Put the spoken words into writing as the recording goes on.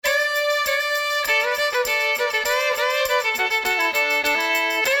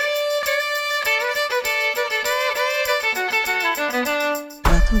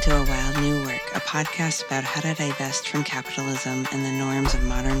podcast about how to divest from capitalism and the norms of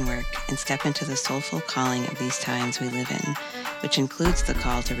modern work and step into the soulful calling of these times we live in, which includes the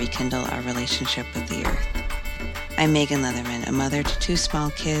call to rekindle our relationship with the earth. I'm Megan Leatherman, a mother to 2 small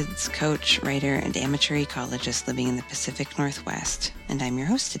kids, coach, writer, and amateur ecologist living in the Pacific Northwest, and I'm your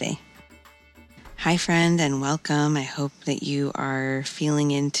host today. Hi friend, and welcome. I hope that you are feeling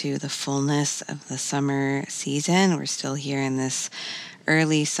into the fullness of the summer season. We're still here in this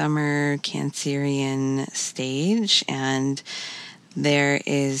early summer Cancerian stage, and there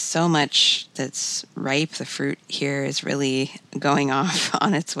is so much that's ripe. The fruit here is really going off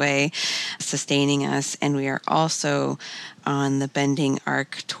on its way, sustaining us, and we are also on the bending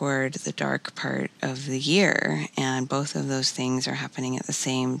arc toward the dark part of the year, and both of those things are happening at the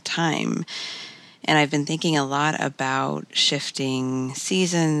same time. And I've been thinking a lot about shifting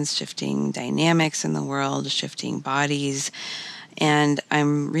seasons, shifting dynamics in the world, shifting bodies. And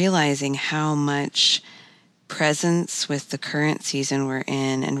I'm realizing how much presence with the current season we're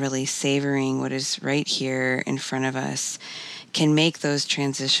in and really savoring what is right here in front of us can make those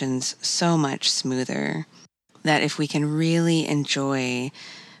transitions so much smoother. That if we can really enjoy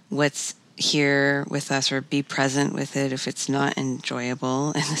what's here with us or be present with it if it's not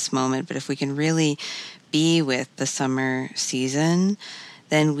enjoyable in this moment, but if we can really be with the summer season,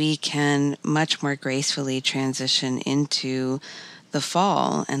 then we can much more gracefully transition into the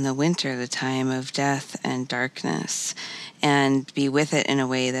fall and the winter, the time of death and darkness, and be with it in a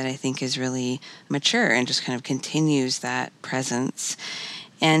way that I think is really mature and just kind of continues that presence.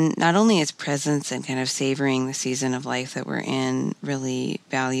 And not only is presence and kind of savoring the season of life that we're in really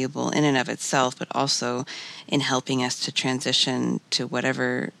valuable in and of itself, but also in helping us to transition to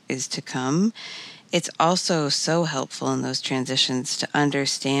whatever is to come, it's also so helpful in those transitions to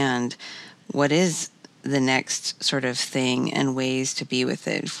understand what is the next sort of thing and ways to be with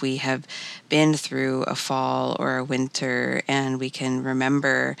it. If we have been through a fall or a winter and we can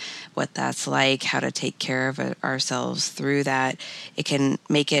remember what that's like, how to take care of ourselves through that, it can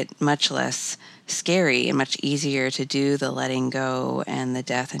make it much less scary and much easier to do the letting go and the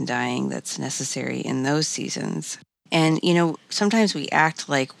death and dying that's necessary in those seasons. And, sometimes we act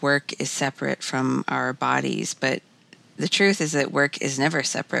like work is separate from our bodies, but the truth is that work is never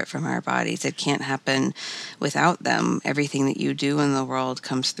separate from our bodies. It can't happen without them. Everything that you do in the world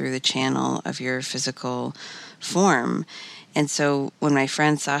comes through the channel of your physical form. And so when my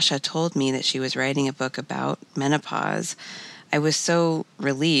friend Sasha told me that she was writing a book about menopause, I was so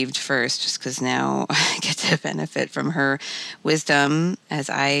relieved first, just because now I get to benefit from her wisdom as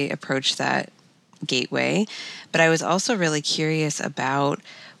I approach that gateway. But I was also really curious about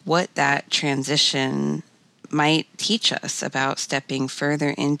what that transition might teach us about stepping further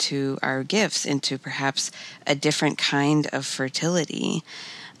into our gifts, into perhaps a different kind of fertility.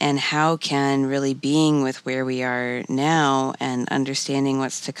 And how can really being with where we are now and understanding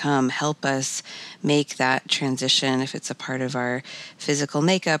what's to come help us make that transition, if it's a part of our physical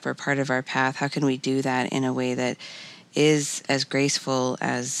makeup or part of our path? How can we do that in a way that is as graceful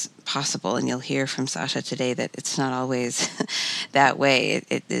as possible? And you'll hear from Sasha today that it's not always that way.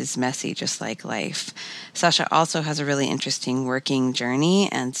 It is messy, just like life. Sasha also has a really interesting working journey,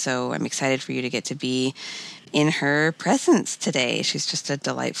 and so I'm excited for you to get to be in her presence today. She's just a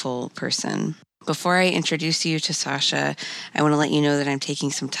delightful person. Before I introduce you to Sasha, I want to let you know that I'm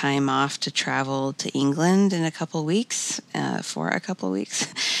taking some time off to travel to England in a couple weeks, for a couple weeks.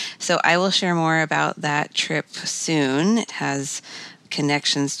 So I will share more about that trip soon. It has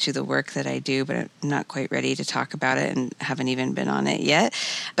connections to the work that I do, but I'm not quite ready to talk about it and haven't even been on it yet.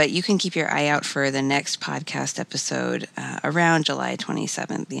 But you can keep your eye out for the next podcast episode around July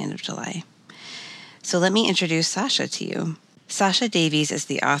 27th, the end of July. So let me introduce Sasha to you. Sasha Davies is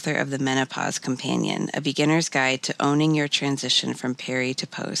the author of The Menopause Companion, a beginner's guide to owning your transition from peri to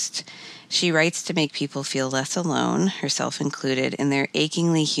post. She writes to make people feel less alone, herself included, in their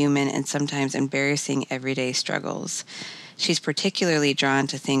achingly human and sometimes embarrassing everyday struggles. She's particularly drawn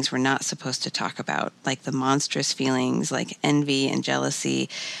to things we're not supposed to talk about, like the monstrous feelings like envy and jealousy,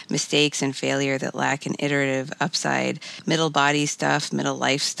 mistakes and failure that lack an iterative upside, middle body stuff, middle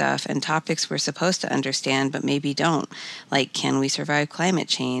life stuff, and topics we're supposed to understand but maybe don't, like can we survive climate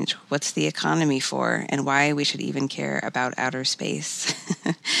change, what's the economy for, and why we should even care about outer space.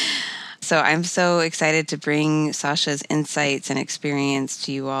 So I'm so excited to bring Sasha's insights and experience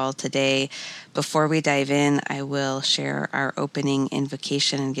to you all today. Before we dive in, I will share our opening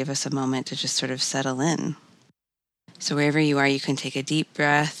invocation and give us a moment to just sort of settle in. So wherever you are, you can take a deep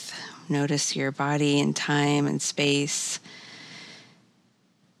breath, notice your body and time and space.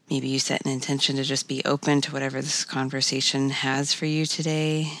 Maybe you set an intention to just be open to whatever this conversation has for you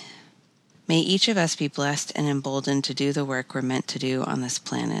today. May each of us be blessed and emboldened to do the work we're meant to do on this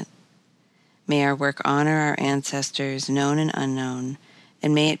planet. May our work honor our ancestors, known and unknown,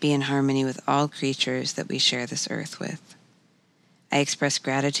 and may it be in harmony with all creatures that we share this earth with. I express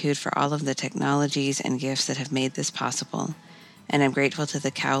gratitude for all of the technologies and gifts that have made this possible, and I'm grateful to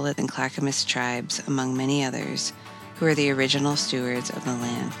the Cowlitz and Clackamas tribes, among many others, who are the original stewards of the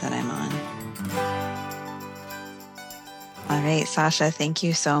land that I'm on. All right, Sasha, thank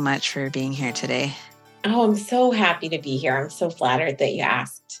you so much for being here today. Oh, I'm so happy to be here. I'm so flattered that you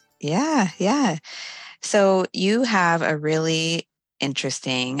asked. Yeah. So you have a really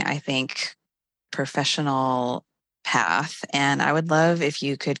interesting, I think, professional path. And I would love if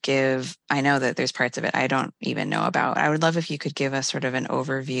you could give, I know that there's parts of it I don't even know about. I would love if you could give us sort of an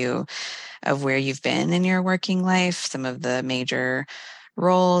overview of where you've been in your working life, some of the major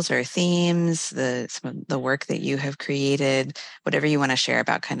roles or themes, some of the work that you have created, whatever you want to share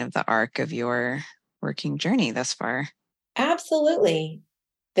about kind of the arc of your working journey thus far. Absolutely.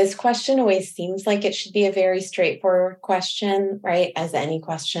 This question always seems like it should be a very straightforward question, right? As any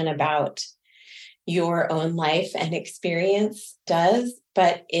question about your own life and experience does,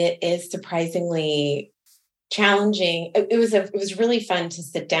 but it is surprisingly challenging. It was really fun to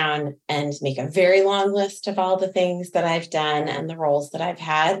sit down and make a very long list of all the things that I've done and the roles that I've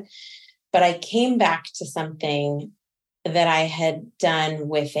had. But I came back to something that I had done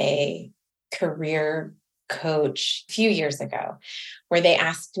with a career coach a few years ago, where they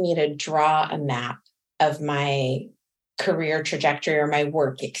asked me to draw a map of my career trajectory or my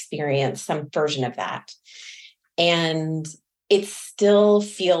work experience, some version of that. And it still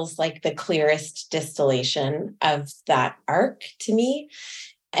feels like the clearest distillation of that arc to me.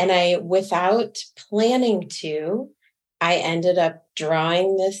 And without planning to, I ended up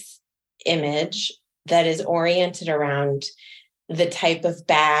drawing this image that is oriented around the type of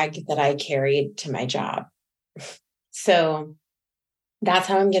bag that I carried to my job. So that's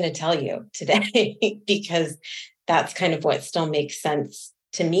how I'm going to tell you today, because that's kind of what still makes sense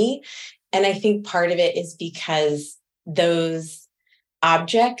to me. And I think part of it is because those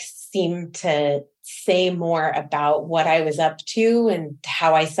objects seem to say more about what I was up to and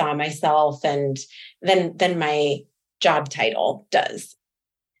how I saw myself and than my job title does.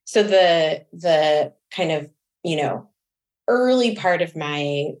 So the kind of, early part of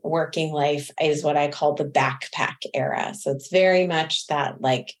my working life is what I call the backpack era. So it's very much that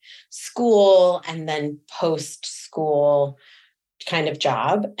like school and then post-school kind of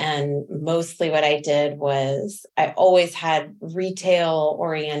job. And mostly what I did was I always had retail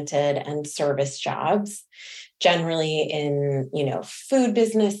oriented and service jobs, generally in, food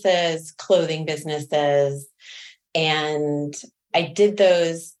businesses, clothing businesses. And I did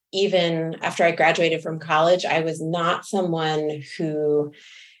those even after I graduated from college. I was not someone who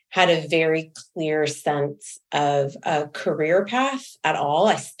had a very clear sense of a career path at all.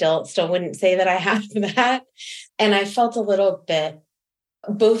 I still wouldn't say that I have that. And I felt a little bit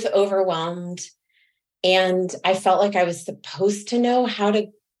both overwhelmed, and I felt like I was supposed to know how to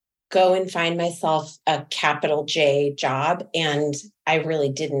go and find myself a capital J job. And I really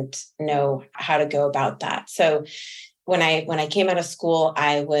didn't know how to go about that. So when I came out of school,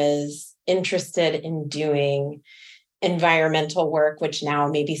 I was interested in doing environmental work, which now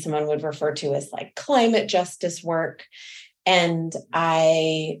maybe someone would refer to as like climate justice work. And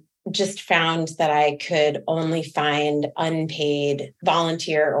I just found that I could only find unpaid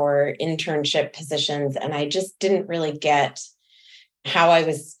volunteer or internship positions. And I just didn't really get how I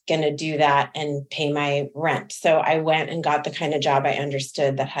was going to do that and pay my rent. So I went and got the kind of job I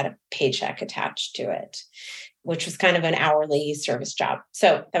understood that had a paycheck attached to it, which was kind of an hourly service job.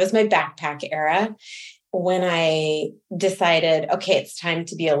 So that was my backpack era. When I decided, okay, it's time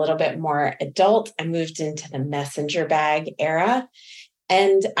to be a little bit more adult, I moved into the messenger bag era.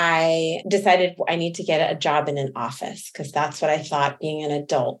 And I decided I need to get a job in an office because that's what I thought being an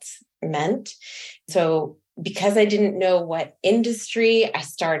adult meant. So because I didn't know what industry, I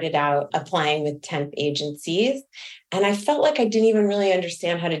started out applying with temp agencies. And I felt like I didn't even really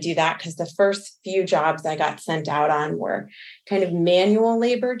understand how to do that because the first few jobs I got sent out on were kind of manual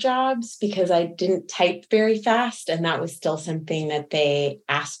labor jobs because I didn't type very fast. And that was still something that they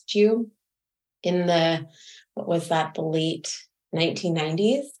asked you in the late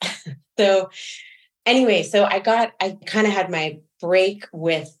 1990s. So anyway, I kind of had my break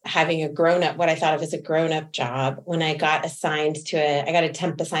with having what I thought of as a grown-up job when I got assigned I got a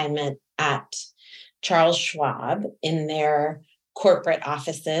temp assignment at Charles Schwab in their corporate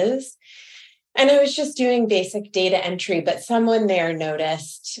offices. And I was just doing basic data entry, but someone there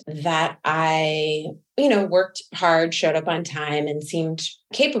noticed that I, worked hard, showed up on time, and seemed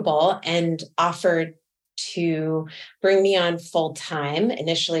capable, and offered to bring me on full time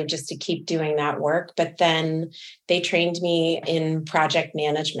initially just to keep doing that work. But then they trained me in project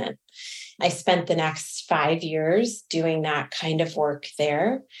management. I spent the next 5 years doing that kind of work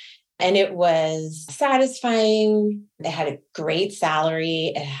there. And it was satisfying. It had a great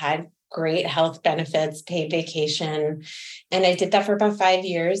salary. It had great health benefits, paid vacation. And I did that for about 5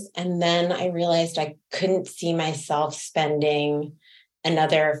 years. And then I realized I couldn't see myself spending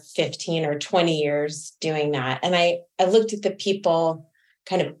another 15 or 20 years doing that. And I looked at the people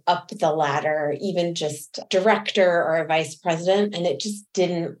kind of up the ladder, even just director or a vice president, and it just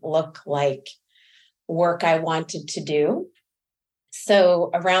didn't look like work I wanted to do. So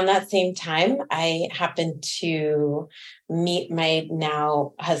around that same time, I happened to meet my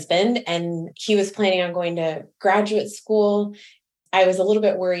now husband, and he was planning on going to graduate school. I was a little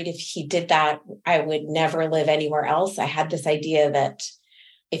bit worried if he did that, I would never live anywhere else. I had this idea that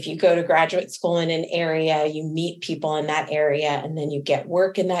if you go to graduate school in an area, you meet people in that area, and then you get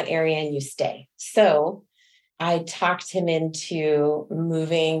work in that area and you stay. So I talked him into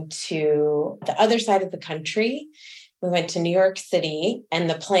moving to the other side of the country. We went to New York City, and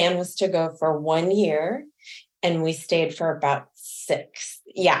the plan was to go for 1 year, and we stayed for about 6.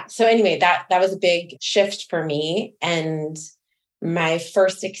 Yeah. So anyway, that was a big shift for me. And my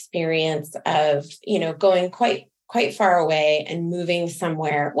first experience of, going quite far away and moving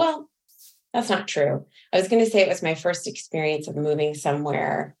somewhere. Well, that's not true. I was going to say it was my first experience of moving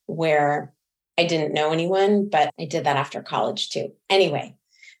somewhere where I didn't know anyone, but I did that after college too. Anyway,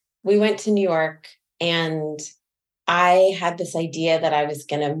 we went to New York, and I had this idea that I was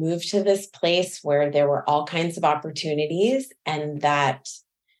going to move to this place where there were all kinds of opportunities, and that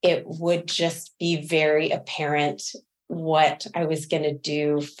it would just be very apparent what I was going to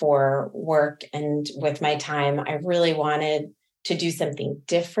do for work and with my time. I really wanted to do something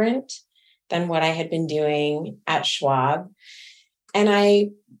different than what I had been doing at Schwab. And I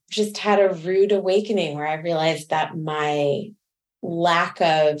just had a rude awakening where I realized that my lack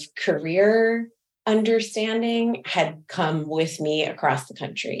of career understanding had come with me across the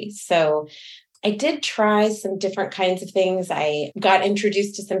country. So I did try some different kinds of things. I got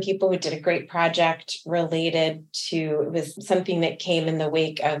introduced to some people who did a great project related to, it was something that came in the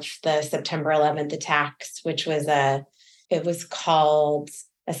wake of the September 11th attacks, which was it was called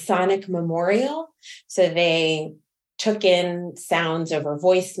a sonic memorial. So they took in sounds over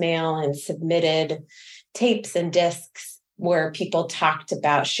voicemail and submitted tapes and discs where people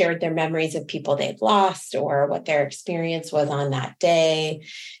shared their memories of people they'd lost or what their experience was on that day.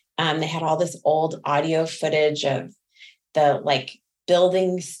 They had all this old audio footage of the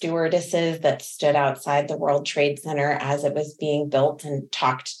building stewardesses that stood outside the World Trade Center as it was being built and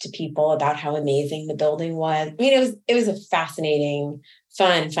talked to people about how amazing the building was. I mean, it was a fascinating,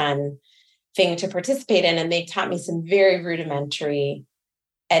 fun thing to participate in. And they taught me some very rudimentary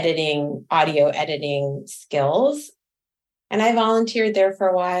audio editing skills. And I volunteered there for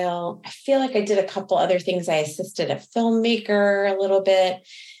a while. I feel like I did a couple other things. I assisted a filmmaker a little bit.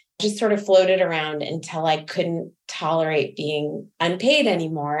 Just sort of floated around until I couldn't tolerate being unpaid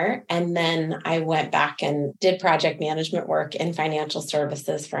anymore. And then I went back and did project management work in financial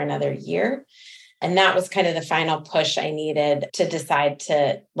services for another year. And that was kind of the final push I needed to decide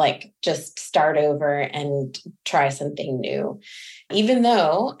to just start over and try something new. Even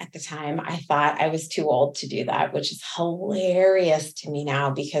though at the time I thought I was too old to do that, which is hilarious to me now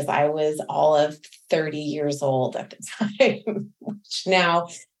because I was all of 30 years old at the time, which now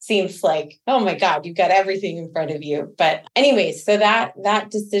seems like, oh my God, you've got everything in front of you. But anyway, so that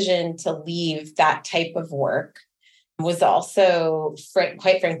decision to leave that type of work was also,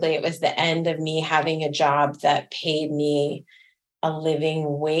 quite frankly, it was the end of me having a job that paid me a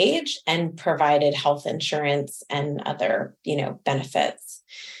living wage and provided health insurance and other, benefits.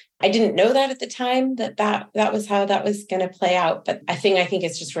 I didn't know that at the time that was how that was going to play out. But I think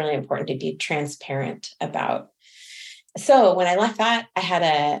it's just really important to be transparent about. So when I left that, I had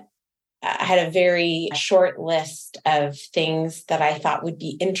a very short list of things that I thought would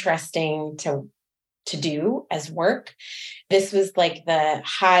be interesting to do as work. This was like the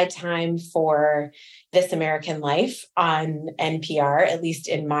high time for This American Life on NPR, at least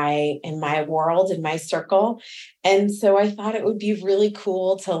in my world, in my circle. And so I thought it would be really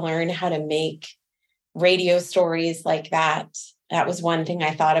cool to learn how to make radio stories like that. That was one thing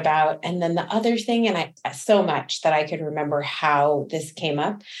I thought about. And then the other thing, and so much that I could remember how this came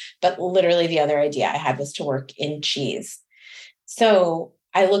up, but literally the other idea I had was to work in cheese. So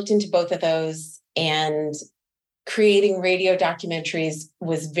I looked into both of those, and creating radio documentaries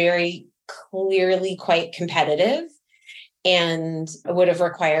was very clearly quite competitive and would have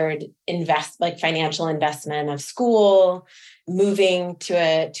required financial investment of school, moving to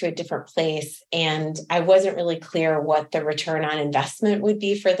a different place. And I wasn't really clear what the return on investment would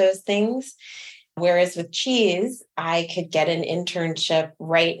be for those things. Whereas with cheese, I could get an internship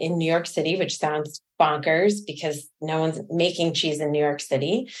right in New York City, which sounds bonkers because no one's making cheese in New York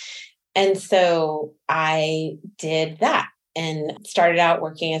City. And so I did that and started out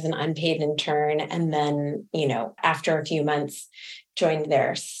working as an unpaid intern. And then, after a few months, joined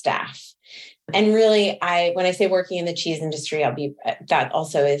their staff. And really, when I say working in the cheese industry, that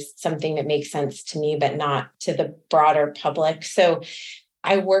also is something that makes sense to me, but not to the broader public. So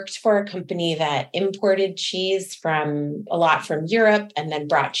I worked for a company that imported cheese from Europe and then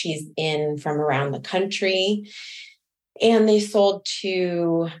brought cheese in from around the country. And they sold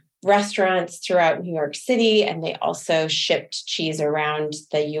to restaurants throughout New York City, and they also shipped cheese around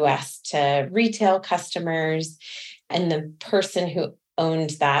the US to retail customers. And the person who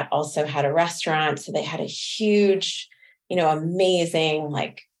owned that also had a restaurant. So they had a huge, amazing,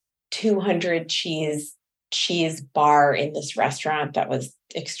 200 cheese bar in this restaurant that was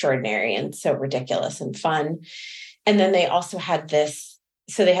extraordinary and so ridiculous and fun. And then they also had this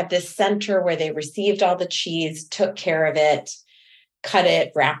center where they received all the cheese, took care of it, cut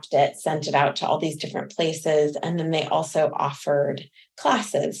it, wrapped it, sent it out to all these different places. And then they also offered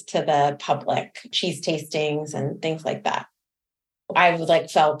classes to the public, cheese tastings and things like that. I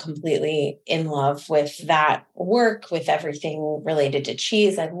fell completely in love with that work, with everything related to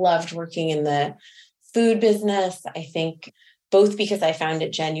cheese. I loved working in the food business. I think both because I found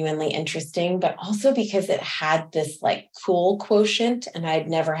it genuinely interesting, but also because it had this cool quotient, and I'd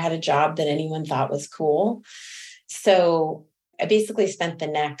never had a job that anyone thought was cool. So I basically spent the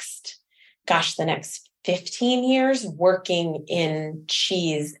next 15 years working in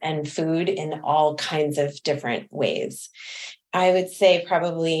cheese and food in all kinds of different ways. I would say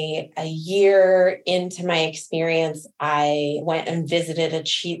probably a year into my experience, I went and visited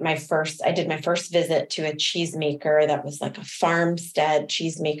I did my first visit to a cheesemaker that was like a farmstead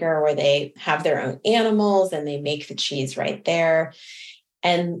cheesemaker where they have their own animals and they make the cheese right there.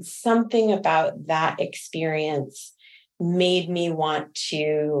 And something about that experience made me want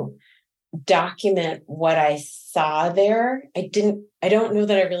to document what I saw there. I don't know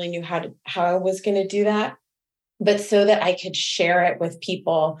that I really knew how I was going to do that, but so that I could share it with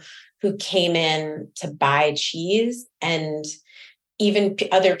people who came in to buy cheese, and even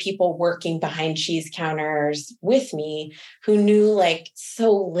other people working behind cheese counters with me who knew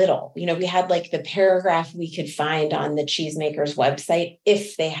so little. We had the paragraph we could find on the cheesemaker's website,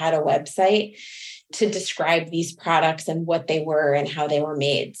 if they had a website, to describe these products and what they were and how they were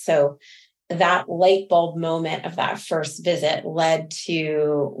made. So that light bulb moment of that first visit led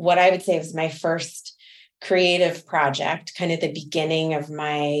to what I would say was my first creative project, kind of the beginning of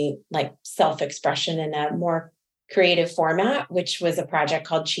my self-expression in a more creative format, which was a project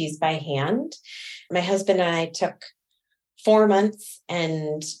called Cheese by Hand. My husband and I took 4 months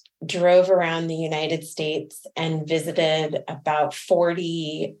and drove around the United States and visited about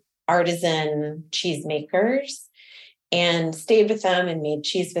 40 artisan cheesemakers and stayed with them and made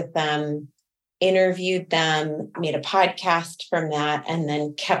cheese with them, interviewed them, made a podcast from that, and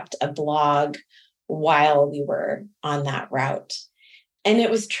then kept a blog while we were on that route. And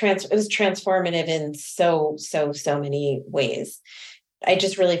it was transformative in so many ways. I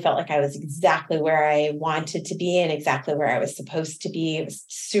just really felt like I was exactly where I wanted to be and exactly where I was supposed to be. It was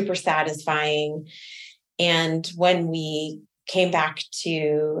super satisfying. And when we came back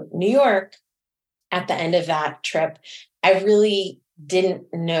to New York at the end of that trip, I really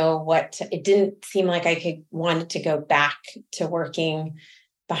didn't know it didn't seem like I wanted to go back to working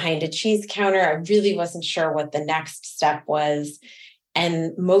behind a cheese counter. I really wasn't sure what the next step was.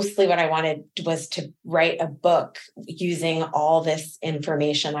 And mostly what I wanted was to write a book using all this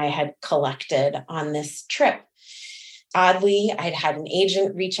information I had collected on this trip. Oddly, I'd had an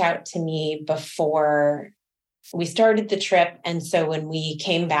agent reach out to me before we started the trip. And so when we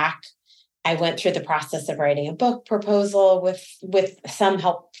came back, I went through the process of writing a book proposal with some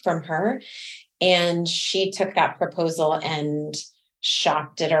help from her. And she took that proposal and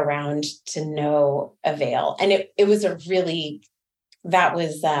shopped it around to no avail. And it was that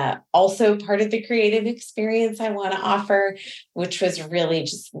was also part of the creative experience I want to offer, which was really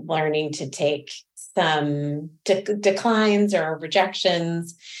just learning to take some declines or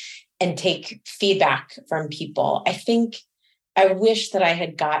rejections and take feedback from people. I think I wish that I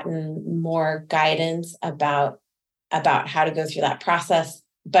had gotten more guidance about how to go through that process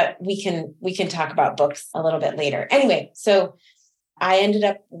but we can talk about books a little bit later. Anyway, so I ended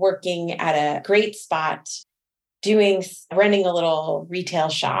up working at a great spot running a little retail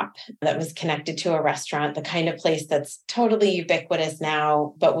shop that was connected to a restaurant, the kind of place that's totally ubiquitous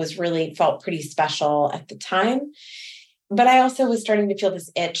now, but felt pretty special at the time. But I also was starting to feel this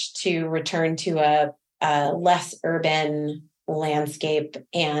itch to return to a less urban landscape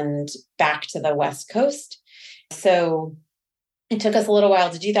and back to the West Coast. So it took us a little while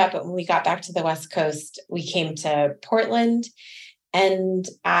to do that. But when we got back to the West Coast, we came to Portland, and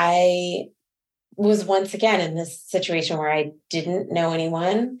I was once again in this situation where I didn't know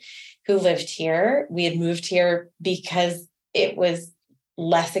anyone who lived here. We had moved here because it was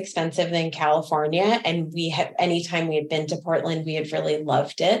less expensive than California. And anytime we had been to Portland, we had really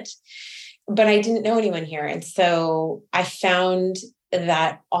loved it. But I didn't know anyone here. And so I found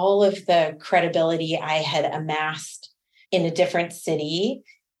that all of the credibility I had amassed in a different city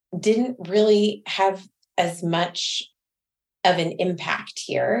didn't really have as much of an impact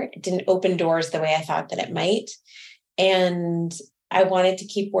here. It didn't open doors the way I thought that it might. And I wanted to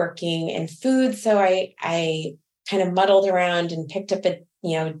keep working in food. So I kind of muddled around and picked up a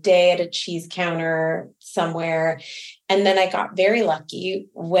day at a cheese counter somewhere. And then I got very lucky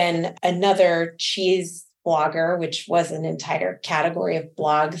when another cheese blogger, which was an entire category of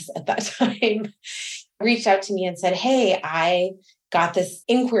blogs at that time, reached out to me and said, "Hey, I got this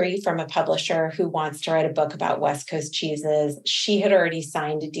inquiry from a publisher who wants to write a book about West Coast cheeses." She had already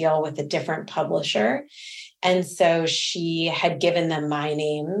signed a deal with a different publisher. And so she had given them my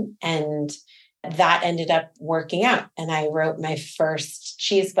name, and that ended up working out. And I wrote my first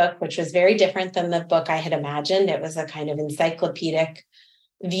cheese book, which was very different than the book I had imagined. It was a kind of encyclopedic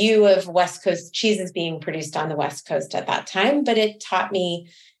view of West Coast cheeses being produced on the West Coast at that time. But it taught me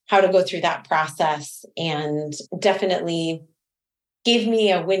how to go through that process, and definitely gave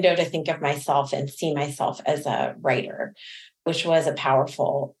me a window to think of myself and see myself as a writer, which was a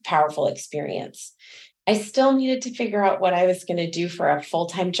powerful, powerful experience. I still needed to figure out what I was going to do for a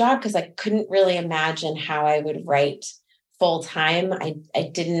full-time job because I couldn't really imagine how I would write full-time. I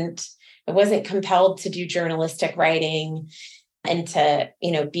wasn't compelled to do journalistic writing and to,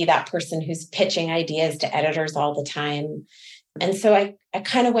 be that person who's pitching ideas to editors all the time. And so I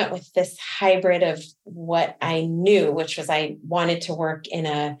kind of went with this hybrid of what I knew, which was I wanted to work in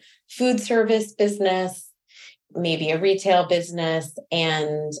a food service business, maybe a retail business,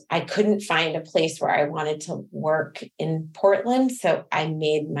 and I couldn't find a place where I wanted to work in Portland. So I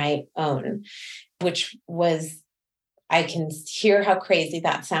made my own, which was, I can hear how crazy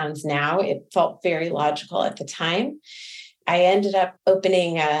that sounds now. It felt very logical at the time. I ended up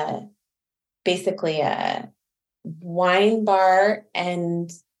opening basically a wine bar and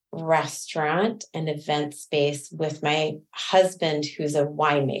restaurant and event space with my husband, who's a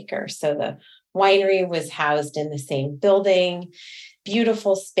winemaker. So the winery was housed in the same building,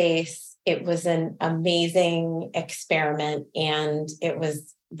 beautiful space. It was an amazing experiment, and it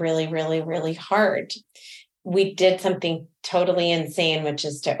was really, really, really hard. We did something totally insane, which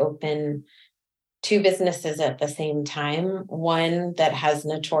is to open two businesses at the same time, one that has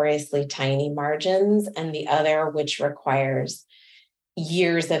notoriously tiny margins and the other which requires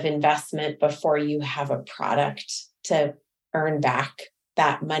years of investment before you have a product to earn back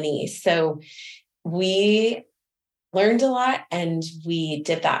that money. So we learned a lot, and we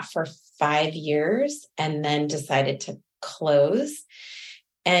did that for 5 years and then decided to close.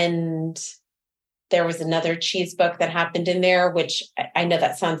 And there was another cheese book that happened in there, which I know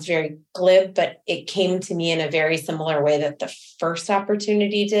that sounds very glib, but it came to me in a very similar way that the first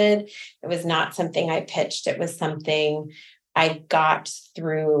opportunity did. It was not something I pitched. It was something I got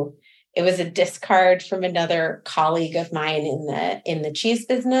through. It was a discard from another colleague of mine in the cheese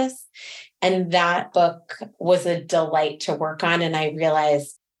business. And that book was a delight to work on. And I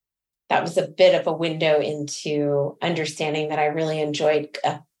realized that was a bit of a window into understanding that I really enjoyed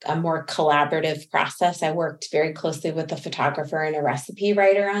a more collaborative process. I worked very closely with a photographer and a recipe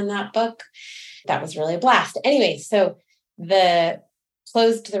writer on that book. That was really a blast. Anyway, so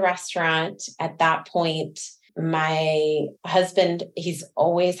closed the restaurant at that point. My husband, he's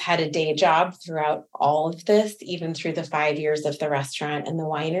always had a day job throughout all of this, even through the 5 years of the restaurant and the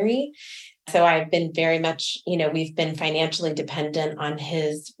winery. So I've been very much, we've been financially dependent on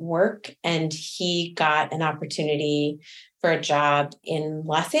his work, and he got an opportunity for a job in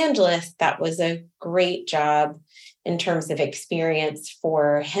Los Angeles. That was a great job in terms of experience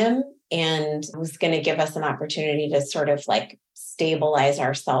for him, and was going to give us an opportunity to sort of like stabilize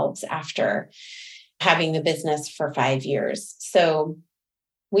ourselves after having the business for 5 years. So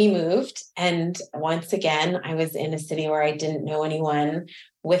we moved. And once again, I was in a city where I didn't know anyone,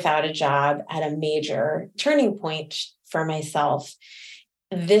 without a job, at a major turning point for myself.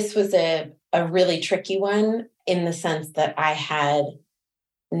 This was a really tricky one, in the sense that I had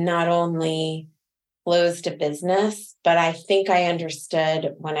not only closed a business, but I think I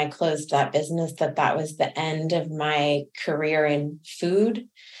understood when I closed that business that that was the end of my career in food,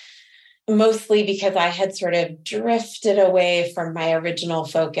 mostly because I had sort of drifted away from my original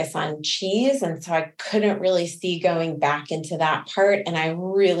focus on cheese. And so I couldn't really see going back into that part. And I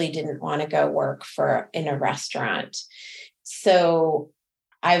really didn't want to go work in a restaurant. So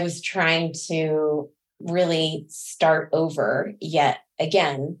I was trying to really start over yet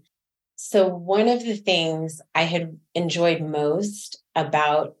again. So one of the things I had enjoyed most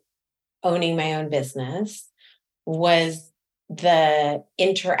about owning my own business was the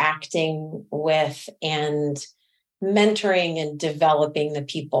interacting with and mentoring and developing the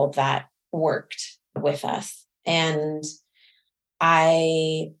people that worked with us. And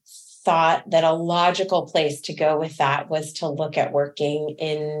I thought that a logical place to go with that was to look at working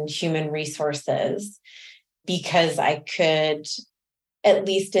in human resources, because I could, at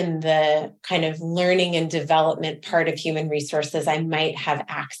least in the kind of learning and development part of human resources, I might have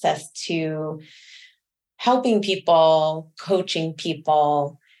access to helping people, coaching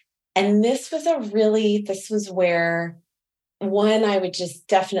people. And this was where, one, I would just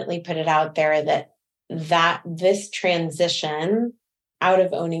definitely put it out there that this transition out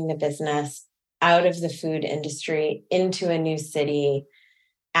of owning the business, out of the food industry, into a new city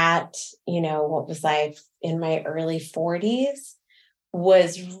at, what was I in my early 40s,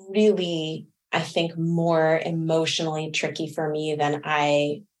 was really, I think, more emotionally tricky for me than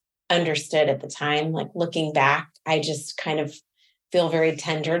I understood at the time. Like, looking back, I just kind of feel very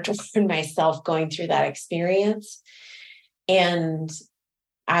tender toward myself going through that experience. And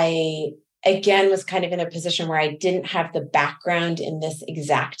I, again, was kind of in a position where I didn't have the background in this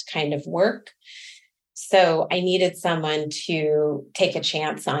exact kind of work. So I needed someone to take a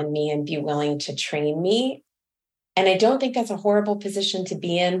chance on me and be willing to train me. And I don't think that's a horrible position to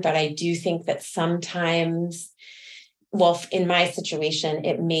be in, but I do think that sometimes, well, in my situation,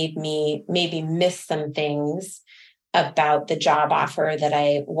 it made me maybe miss some things about the job offer that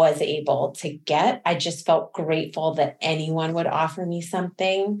I was able to get. I just felt grateful that anyone would offer me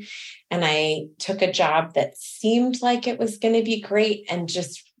something. And I took a job that seemed like it was going to be great and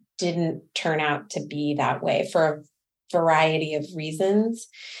just didn't turn out to be that way for a variety of reasons.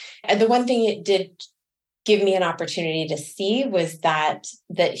 And the one thing it did give me an opportunity to see was that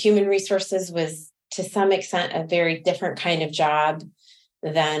human resources was, to some extent, a very different kind of job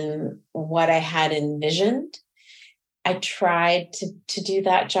than what I had envisioned. I tried to do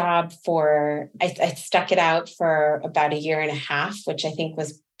that job I stuck it out for about 1.5 years, which I think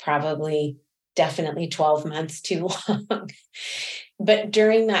was probably definitely 12 months too long. But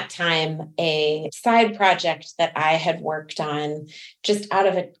during that time, a side project that I had worked on, just out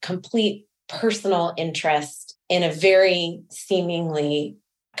of a complete personal interest in a very seemingly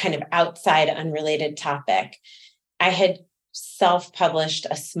kind of outside, unrelated topic, I had self-published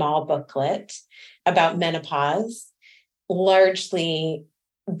a small booklet about menopause, largely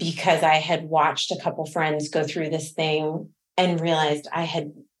because I had watched a couple friends go through this thing and realized I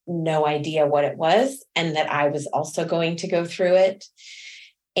had no idea what it was and that I was also going to go through it.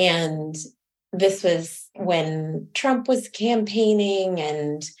 And this was when Trump was campaigning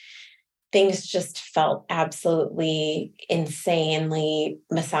and things just felt absolutely insanely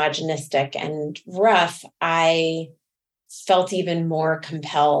misogynistic and rough. I felt even more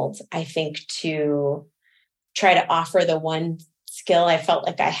compelled, I think, to try to offer the one skill I felt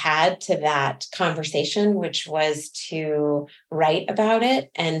like I had to that conversation, which was to write about it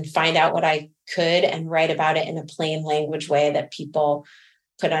and find out what I could and write about it in a plain language way that people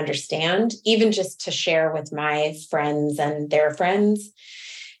could understand, even just to share with my friends and their friends.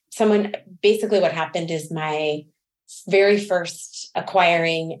 Basically what happened is my very first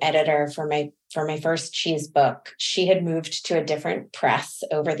acquiring editor for my first cheese book, she had moved to a different press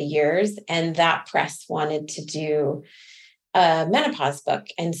over the years, and that press wanted to do a menopause book.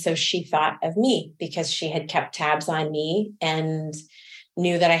 And so she thought of me because she had kept tabs on me and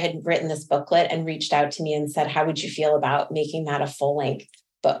knew that I had written this booklet and reached out to me and said, how would you feel about making that a full-length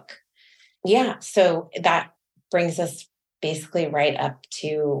book? Yeah. So that brings us basically right up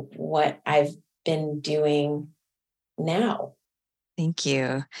to what I've been doing now. Thank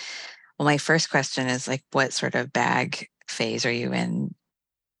you. Well, my first question is, like, what sort of bag phase are you in?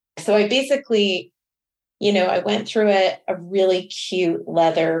 So I basically, I went through a really cute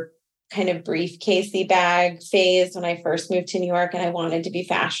leather kind of briefcasey bag phase when I first moved to New York, and I wanted to be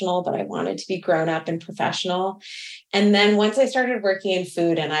fashionable, but I wanted to be grown up and professional. And then once I started working in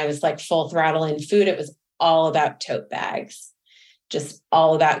food and I was like full throttle in food, it was all about tote bags, just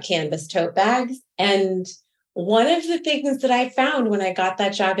all about canvas tote bags. And one of the things that I found when I got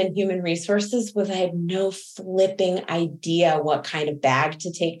that job in human resources was I had no flipping idea what kind of bag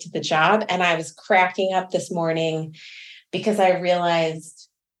to take to the job. And I was cracking up this morning because I realized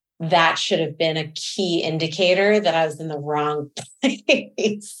that should have been a key indicator that I was in the wrong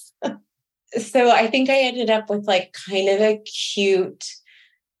place. So I think I ended up with like kind of a cute,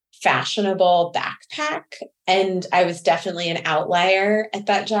 fashionable backpack. And I was definitely an outlier at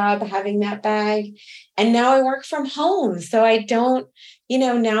that job having that bag. And now I work from home. So I don't,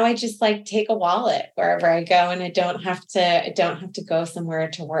 now I just like take a wallet wherever I go, and I don't have to go somewhere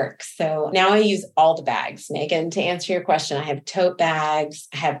to work. So now I use all the bags, Megan. To answer your question, I have tote bags,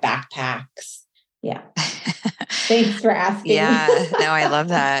 I have backpacks. Yeah. Thanks for asking. Yeah, no, I love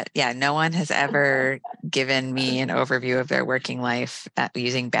that. Yeah, no one has ever given me an overview of their working life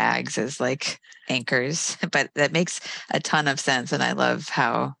using bags as like anchors, but that makes a ton of sense. And I love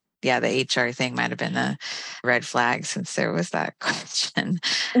how, the HR thing might have been a red flag since there was that question.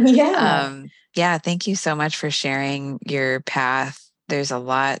 Yeah. Yeah, thank you so much for sharing your path. There's a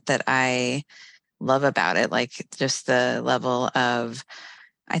lot that I love about it, like just the level of,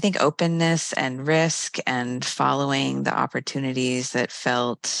 I think, openness and risk and following the opportunities that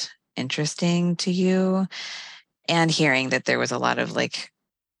felt interesting to you, and hearing that there was a lot of like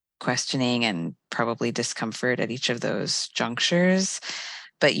questioning and probably discomfort at each of those junctures,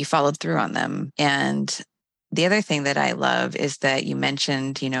 but you followed through on them. And the other thing that I love is that you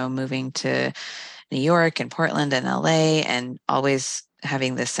mentioned, moving to New York and Portland and LA, and always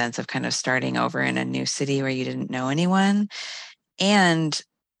having this sense of kind of starting over in a new city where you didn't know anyone. And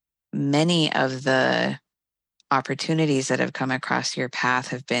many of the opportunities that have come across your path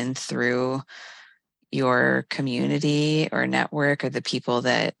have been through your community or network, or the people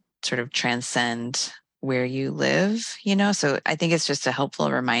that sort of transcend where you live, So I think it's just a helpful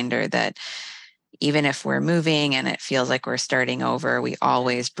reminder that even if we're moving and it feels like we're starting over, we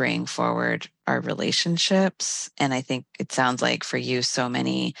always bring forward our relationships. And I think it sounds like for you, so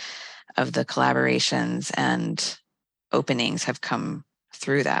many of the collaborations and openings have come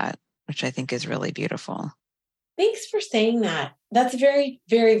through that, which I think is really beautiful. Thanks for saying that. That's very,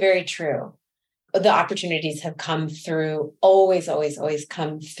 very, very true. The opportunities have come through, always, always, always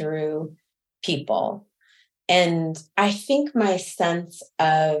come through people. And I think my sense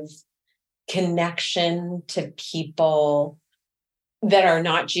of connection to people that are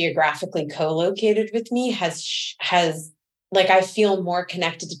not geographically co-located with me has like, I feel more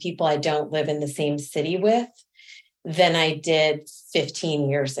connected to people I don't live in the same city with than I did 15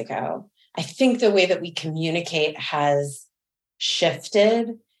 years ago. I think the way that we communicate has shifted.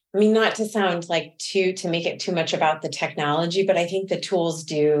 I mean, not to sound like to make it too much about the technology, but I think the tools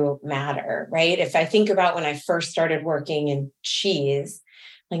do matter, right? If I think about when I first started working in cheese,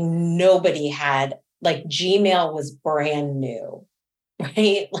 like nobody had, like Gmail was brand new,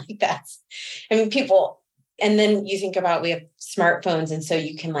 right? Like people, and then you think about, we have smartphones, and so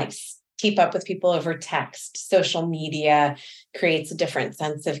you can like keep up with people over text. Social media creates a different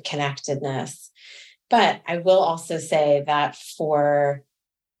sense of connectedness. But I will also say that for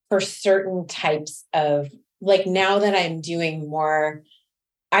certain types of, like, now that I'm doing more,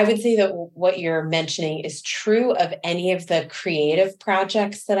 I would say that what you're mentioning is true of any of the creative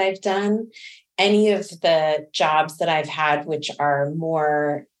projects that I've done, any of the jobs that I've had, which are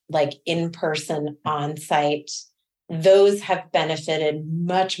more like in-person, on-site. Those have benefited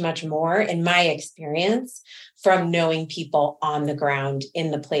much, much more, in my experience, from knowing people on the ground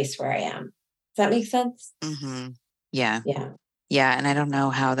in the place where I am. Does that make sense? Mm-hmm. Yeah. Yeah. Yeah. And I don't know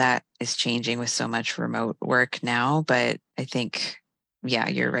how that is changing with so much remote work now, but I think, yeah,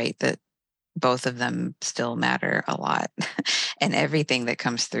 you're right that both of them still matter a lot. And everything that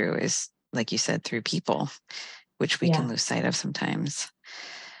comes through is, like you said, through people, which we can lose sight of sometimes.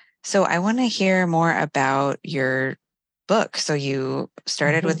 So I want to hear more about your book. So you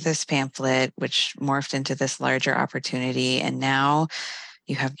started with this pamphlet, which morphed into this larger opportunity. And now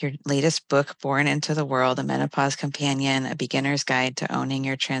you have your latest book, Born into the World, A Menopause Companion, A Beginner's Guide to Owning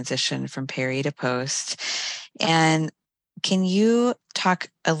Your Transition from Peri to Post. And can you talk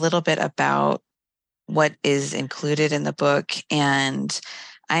a little bit about what is included in the book? And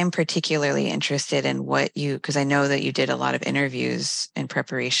I'm particularly interested in because I know that you did a lot of interviews in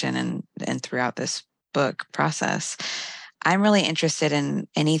preparation and throughout this book process. I'm really interested in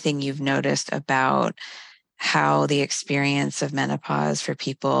anything you've noticed about how the experience of menopause for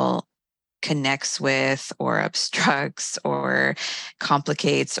people connects with or obstructs or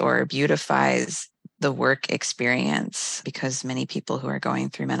complicates or beautifies the work experience, because many people who are going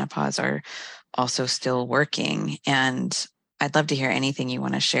through menopause are also still working. And I'd love to hear anything you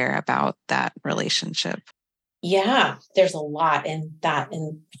want to share about that relationship. Yeah, there's a lot in that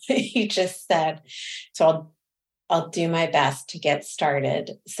and you just said. So I'll do my best to get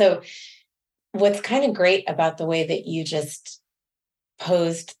started. So what's kind of great about the way that you just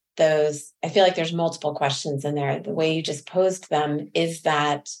posed those, I feel like there's multiple questions in there. The way you just posed them is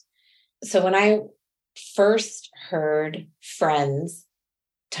that, so when I first heard friends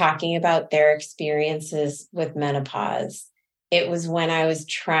talking about their experiences with menopause, it was when I was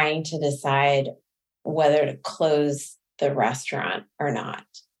trying to decide whether to close the restaurant or not.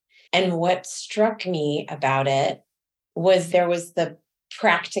 And what struck me about it was there was the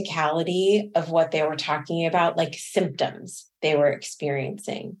practicality of what they were talking about, like symptoms they were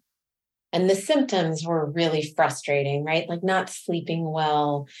experiencing. And the symptoms were really frustrating, right? Like not sleeping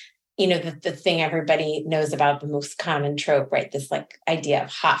well, the thing everybody knows about, the most common trope, right? This like idea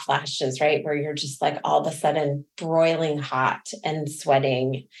of hot flashes, right? Where you're just like all of a sudden broiling hot and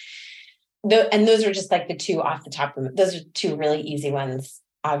sweating. And those are just like the two off the top of those are two really easy ones,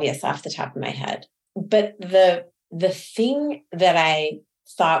 obvious off the top of my head. But the thing that I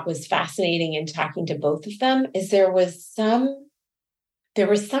thought was fascinating in talking to both of them is there was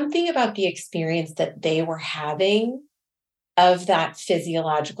something about the experience that they were having of that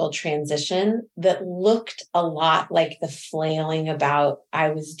physiological transition that looked a lot like the flailing about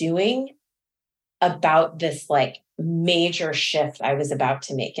I was doing about this like major shift I was about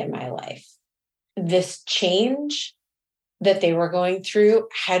to make in my life. This change that they were going through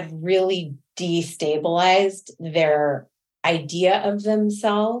had really destabilized their idea of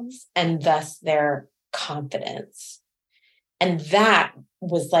themselves and thus their confidence. And that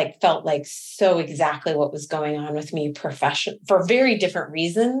was like, felt like so exactly what was going on with me for very different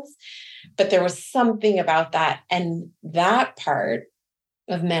reasons. But there was something about that. And that part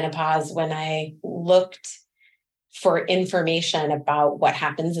of menopause, when I looked for information about what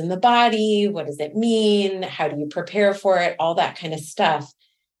happens in the body, what does it mean? How do you prepare for it? All that kind of stuff.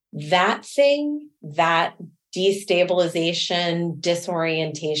 That destabilization,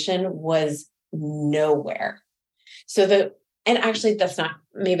 disorientation was nowhere. And actually that's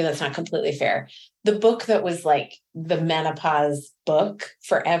not completely fair. The book that was like the menopause book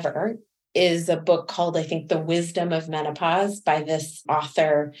forever is a book called, I think, The Wisdom of Menopause by this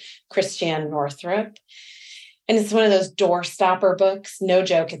author, Christiane Northrup. And it's one of those door stopper books. No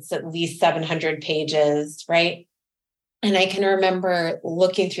joke. It's at least 700 pages, right? And I can remember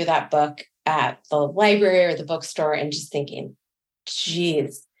looking through that book at the library or the bookstore and just thinking,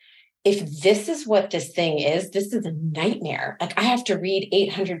 geez, if this is what this thing is, this is a nightmare. Like I have to read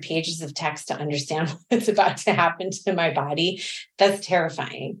 800 pages of text to understand what's about to happen to my body. That's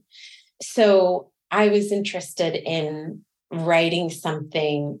terrifying. So I was interested in writing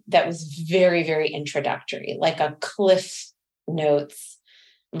something that was very, very introductory, like a Cliff Notes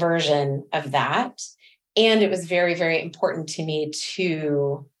version of that. And it was very, very important to me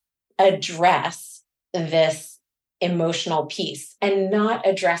to address this emotional piece and not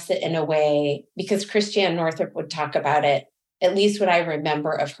address it in a way, because Christiane Northrup would talk about it, at least what I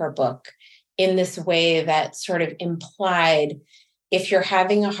remember of her book, in this way that sort of implied if you're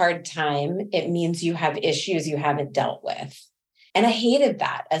having a hard time, it means you have issues you haven't dealt with. And I hated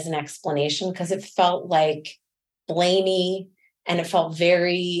that as an explanation because it felt like blamey and it felt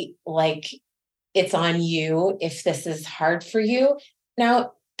very like it's on you if this is hard for you.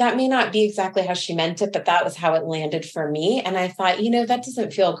 Now, that may not be exactly how she meant it, but that was how it landed for me. And I thought, that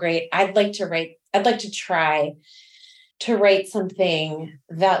doesn't feel great. I'd like to try to write something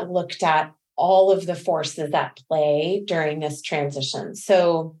that looked at all of the forces at play during this transition.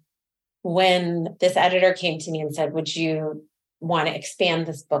 So when this editor came to me and said, would you want to expand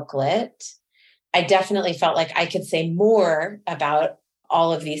this booklet? I definitely felt like I could say more about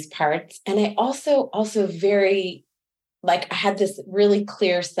all of these parts. And I also very, I had this really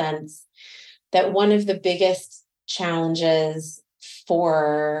clear sense that one of the biggest challenges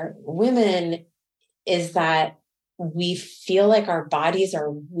for women is that we feel like our bodies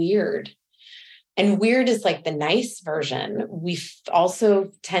are weird. And weird is like the nice version. We also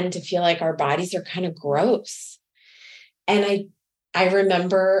tend to feel like our bodies are kind of gross. And I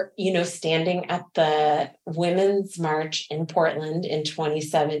remember, standing at the Women's March in Portland in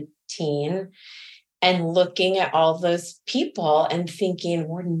 2017 and looking at all those people and thinking,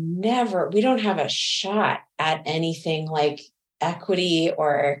 we don't have a shot at anything like equity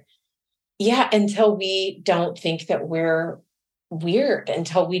until we don't think that we're weird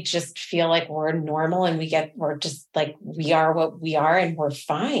until we just feel like we're normal and we're just like, we are what we are and we're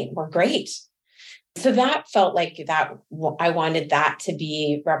fine. We're great. So that felt like that I wanted that to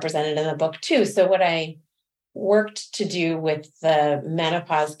be represented in the book too. So what I worked to do with the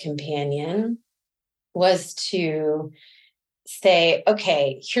menopause companion was to say,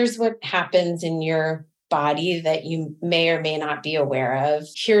 okay, here's what happens in your body that you may or may not be aware of.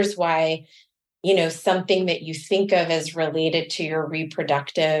 Here's why, something that you think of as related to your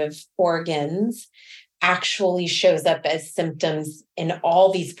reproductive organs actually shows up as symptoms in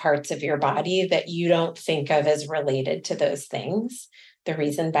all these parts of your body that you don't think of as related to those things. The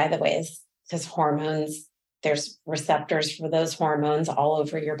reason, by the way, is because hormones, there's receptors for those hormones all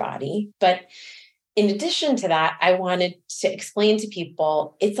over your body. But in addition to that, I wanted to explain to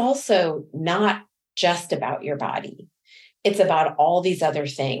people, it's also not just about your body. It's about all these other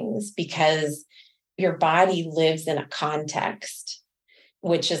things because your body lives in a context,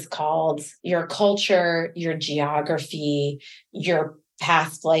 which is called your culture, your geography, your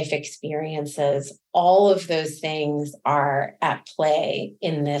past life experiences. All of those things are at play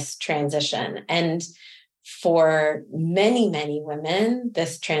in this transition. And for many, many women,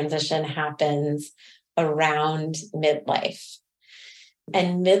 this transition happens around midlife.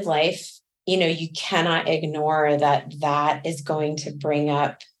 And midlife, you cannot ignore that is going to bring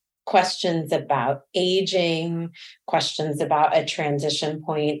up questions about aging, questions about a transition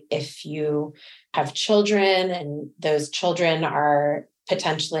point if you have children and those children are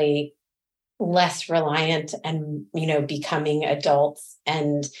potentially less reliant and, becoming adults,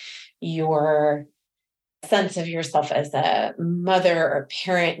 and your sense of yourself as a mother or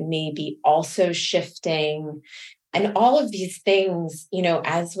parent may be also shifting. And all of these things,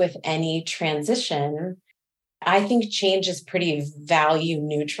 as with any transition, I think change is pretty value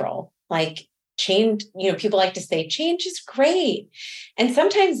neutral. Like change, people like to say change is great. And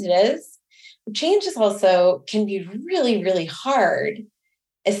sometimes it is. Change is also can be really, really hard,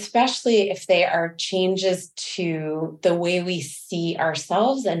 especially if they are changes to the way we see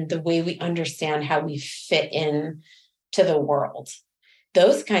ourselves and the way we understand how we fit in to the world.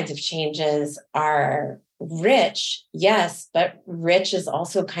 Those kinds of changes are rich, yes, but rich is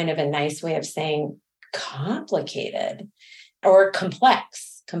also kind of a nice way of saying complicated or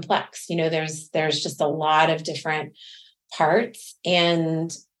complex. There's just a lot of different parts.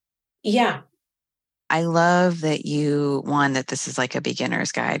 And yeah. I love that that this is like a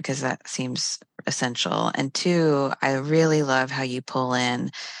beginner's guide because that seems essential. And two, I really love how you pull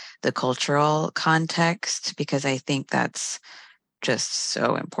in the cultural context because I think that's just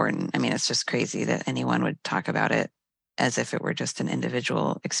so important. I mean, it's just crazy that anyone would talk about it as if it were just an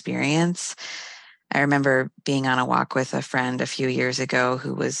individual experience. I remember being on a walk with a friend a few years ago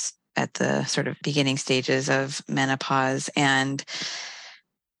who was at the sort of beginning stages of menopause, and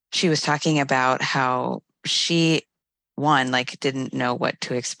she was talking about how she, one, like didn't know what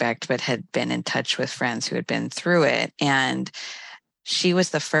to expect, but had been in touch with friends who had been through it. And she was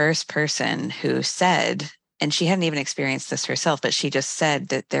the first person who said, and she hadn't even experienced this herself, but she just said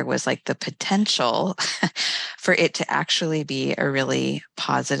that there was like the potential for it to actually be a really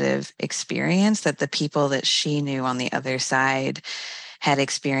positive experience, that the people that she knew on the other side had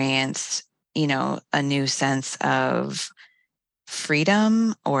experienced, a new sense of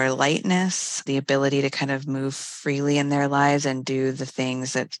freedom or lightness, the ability to kind of move freely in their lives and do the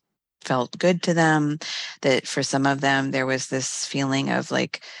things that felt good to them. That for some of them, there was this feeling of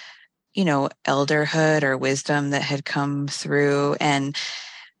like, elderhood or wisdom that had come through. And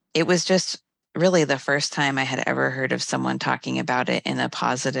it was just really the first time I had ever heard of someone talking about it in a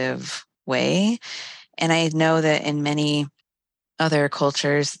positive way. And I know that in many other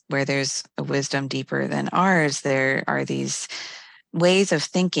cultures where there's a wisdom deeper than ours, there are these ways of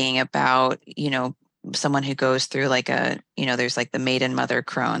thinking about, someone who goes through like there's like the maiden, mother,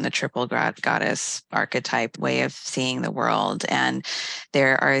 crone, the triple goddess archetype way of seeing the world. And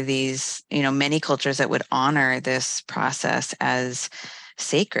there are these, many cultures that would honor this process as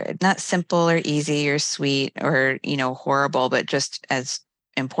sacred, not simple or easy or sweet or, horrible, but just as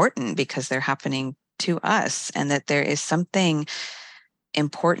important because they're happening to us, and that there is something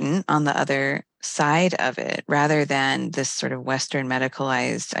important on the other side of it, rather than this sort of Western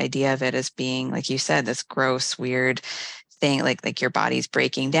medicalized idea of it as being, like you said, this gross, weird thing, like your body's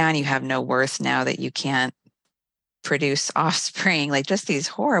breaking down, you have no worth now that you can't produce offspring, like just these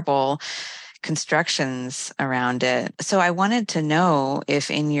horrible constructions around it. So I wanted to know if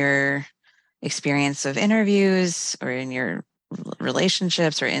in your experience of interviews or in your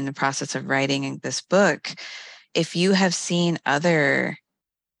relationships or in the process of writing this book, if you have seen other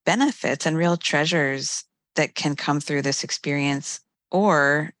benefits and real treasures that can come through this experience?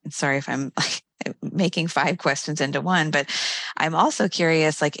 Or, sorry if I'm like making 5 questions into one, but I'm also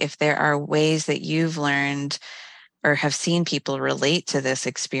curious, like, if there are ways that you've learned or have seen people relate to this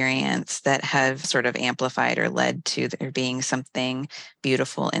experience that have sort of amplified or led to there being something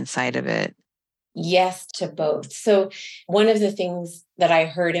beautiful inside of it. Yes to both. So one of the things that I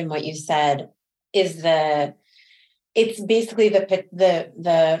heard in what you said is it's basically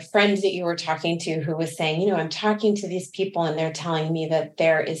the friend that you were talking to who was saying, I'm talking to these people and they're telling me that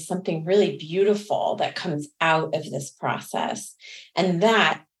there is something really beautiful that comes out of this process. And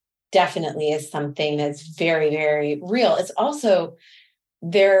that definitely is something that's very, very real. It's also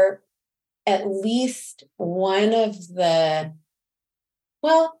there, at least one of the,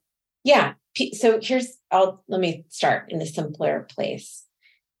 well, yeah. So let me start in a simpler place.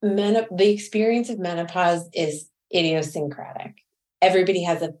 The experience of menopause is idiosyncratic. Everybody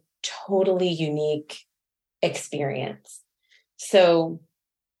has a totally unique experience. So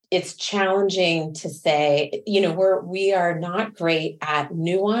it's challenging to say, we are not great at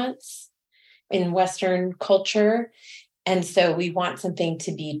nuance in Western culture. And so we want something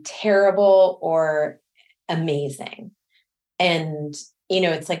to be terrible or amazing. And,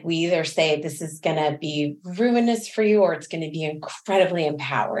 it's like we either say this is going to be ruinous for you or it's going to be incredibly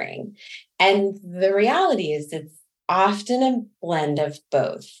empowering. And the reality is it's often a blend of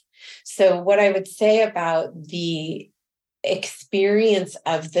both. So what I would say about the experience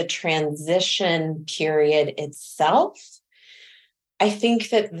of the transition period itself, I think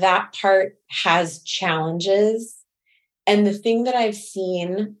that part has challenges. And the thing that I've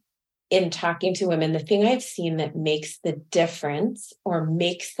seen in talking to women, the thing I've seen that makes the difference or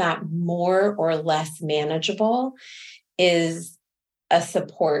makes that more or less manageable is a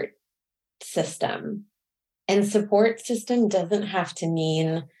support system. And support system doesn't have to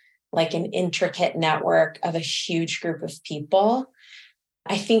mean like an intricate network of a huge group of people.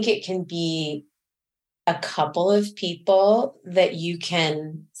 I think it can be a couple of people that you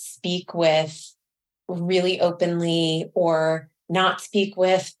can speak with really openly or not speak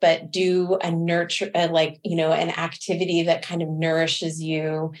with, but do an activity that kind of nourishes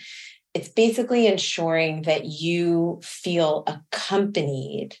you. It's basically ensuring that you feel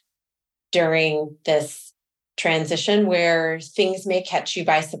accompanied during this transition where things may catch you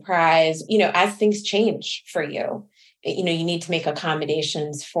by surprise, as things change for you. You need to make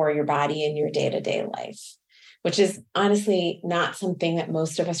accommodations for your body in your day-to-day life, which is honestly not something that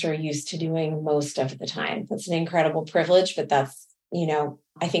most of us are used to doing most of the time. That's an incredible privilege, but that's,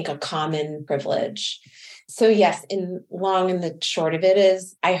 I think a common privilege. So yes, in long and the short of it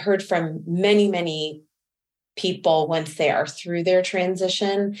is I heard from many, many people once they are through their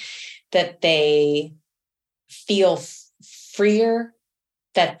transition that they feel freer,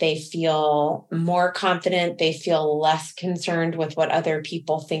 that they feel more confident, they feel less concerned with what other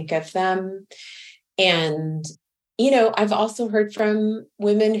people think of them. And, I've also heard from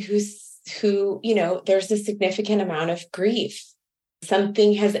women who, there's a significant amount of grief.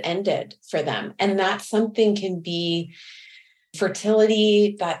 Something has ended for them. And that something can be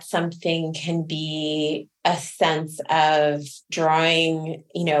fertility, that something can be a sense of drawing,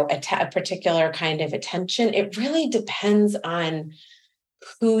 a particular kind of attention. It really depends on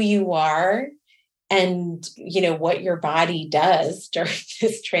who you are and, what your body does during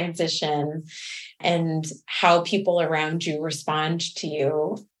this transition and how people around you respond to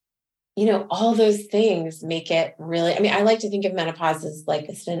you. All those things make it really, I like to think of menopause as like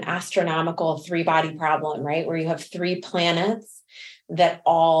it's an astronomical 3-body problem, right? Where you have 3 planets that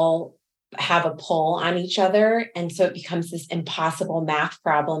all have a pull on each other. And so it becomes this impossible math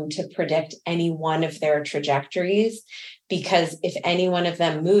problem to predict any one of their trajectories, because if any one of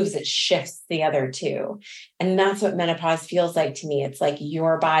them moves, it shifts the other 2. And that's what menopause feels like to me. It's like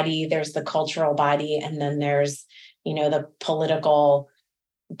your body, there's the cultural body, and then there's, the political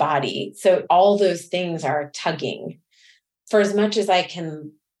body. So all those things are tugging. For as much as I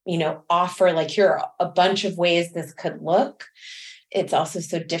can, offer like here are a bunch of ways this could look, it's also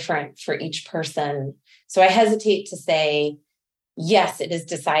so different for each person. So I hesitate to say, yes, it is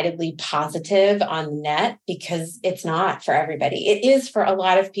decidedly positive on net, because it's not for everybody. It is for a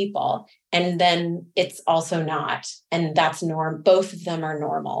lot of people. And then it's also not. And that's norm. Both of them are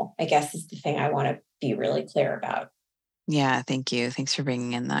normal, I guess, is the thing I want to be really clear about. Yeah, thank you. Thanks for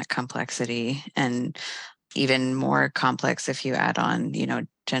bringing in that complexity, and even more complex if you add on,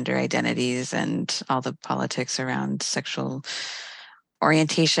 gender identities and all the politics around sexual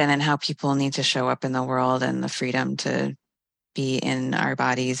orientation and how people need to show up in the world and the freedom to be in our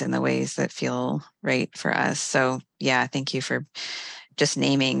bodies in the ways that feel right for us. So yeah, thank you for just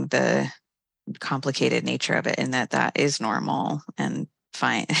naming the complicated nature of it, and that is normal and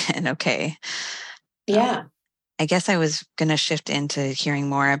fine and okay. Yeah. I guess I was going to shift into hearing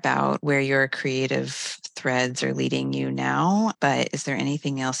more about where your creative threads are leading you now, but is there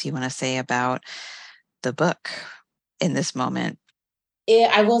anything else you want to say about the book in this moment?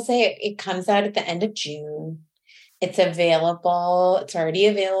 I will say it comes out at the end of June. It's available. It's already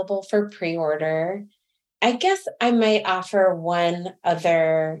available for pre-order. I guess I might offer one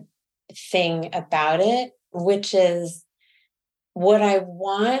other thing about it, which is what I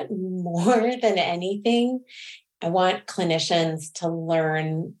want more than anything. I want clinicians to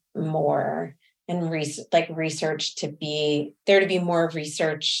learn more and research to be there, to be more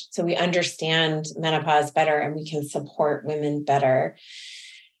research so we understand menopause better and we can support women better,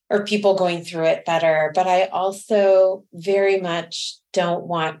 or people going through it better. But I also very much don't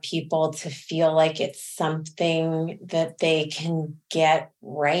want people to feel like it's something that they can get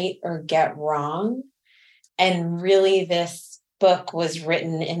right or get wrong. And really, this book was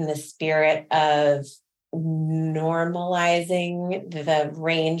written in the spirit of normalizing the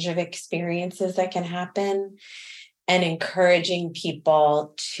range of experiences that can happen and encouraging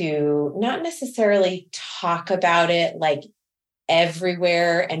people to not necessarily talk about it like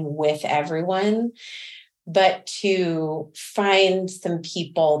everywhere and with everyone, but to find some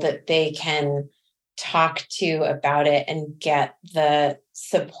people that they can talk to about it and get the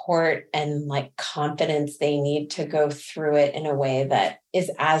support and like confidence they need to go through it in a way that is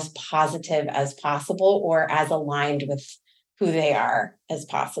as positive as possible or as aligned with who they are as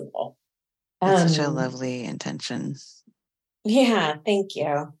possible. That's such a lovely intention. Yeah, thank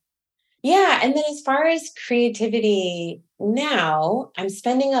you. Yeah. And then as far as creativity now, I'm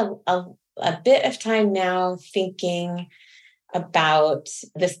spending a bit of time now thinking about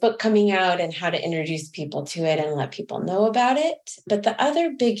this book coming out and how to introduce people to it and let people know about it. But the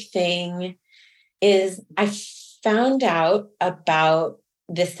other big thing is I found out about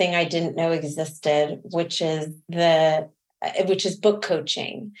this thing I didn't know existed, which is book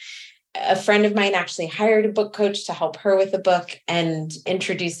coaching. A friend of mine actually hired a book coach to help her with the book and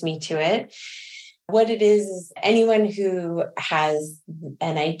introduced me to it. What it is anyone who has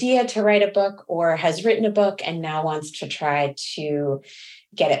an idea to write a book or has written a book and now wants to try to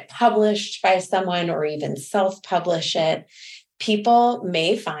get it published by someone or even self-publish it, people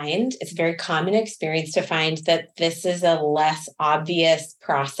may find, it's a very common experience to find that this is a less obvious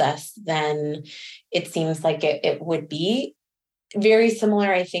process than it seems like it would be. Very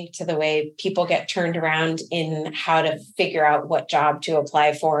similar, I think, to the way people get turned around in how to figure out what job to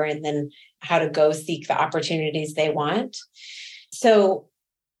apply for and then how to go seek the opportunities they want. So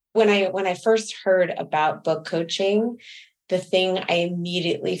when I first heard about book coaching, the thing I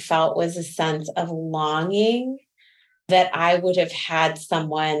immediately felt was a sense of longing that I would have had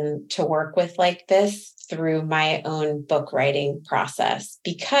someone to work with like this through my own book writing process,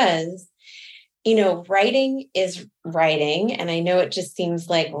 because writing is writing. And I know it just seems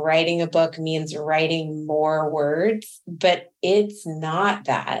like writing a book means writing more words, but it's not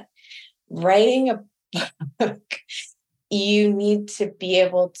that. Writing a book, you need to be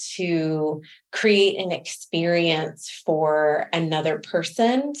able to create an experience for another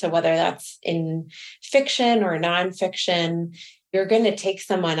person. So whether that's in fiction or nonfiction, you're going to take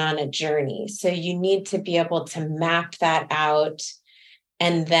someone on a journey. So you need to be able to map that out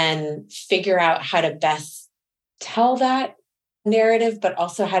and then figure out how to best tell that narrative, but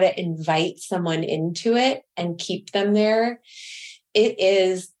also how to invite someone into it and keep them there. It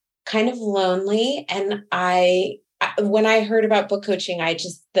is kind of lonely. And when I heard about book coaching,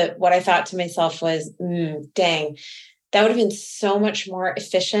 what I thought to myself was, dang, that would have been so much more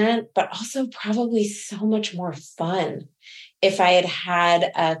efficient, but also probably so much more fun if I had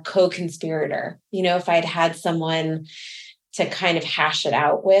had a co-conspirator, if I'd had someone to kind of hash it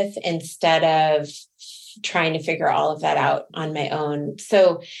out with instead of trying to figure all of that out on my own.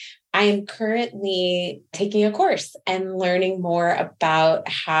 So I am currently taking a course and learning more about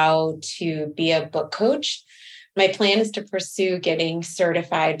how to be a book coach. My plan is to pursue getting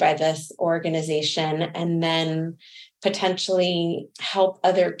certified by this organization and then potentially help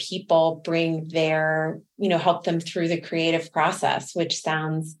other people help them through the creative process, which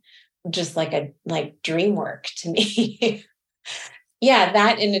sounds just like dream work to me. Yeah,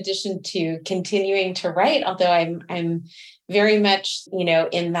 that in addition to continuing to write, although I'm very much,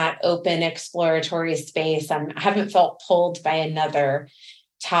 in that open exploratory space. I haven't felt pulled by another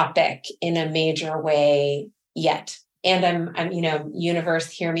topic in a major way yet. And I'm, universe,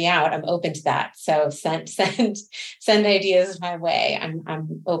 hear me out. I'm open to that. So send ideas my way.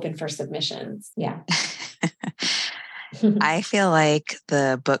 I'm open for submissions. Yeah. I feel like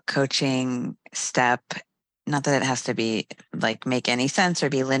the book coaching step. Not that it has to be like make any sense or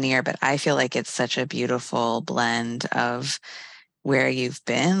be linear, but I feel like it's such a beautiful blend of where you've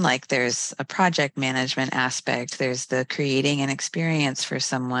been. Like there's a project management aspect, there's the creating an experience for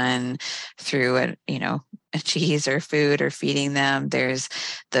someone through a cheese or food or feeding them. There's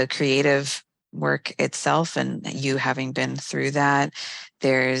the creative work itself and you having been through that.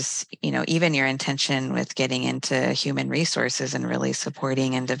 There's, even your intention with getting into human resources and really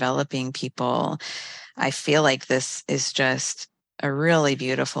supporting and developing people. I feel like this is just a really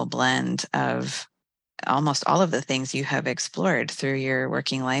beautiful blend of almost all of the things you have explored through your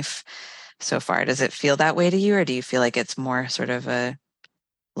working life so far. Does it feel that way to you, or do you feel like it's more sort of a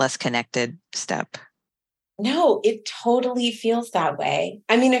less connected step? No, it totally feels that way.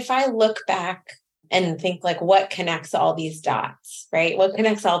 I mean, if I look back and think like what connects all these dots, right? What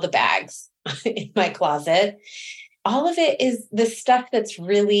connects all the bags in my closet? All of it is the stuff that's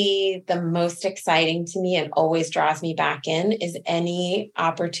really the most exciting to me and always draws me back in is any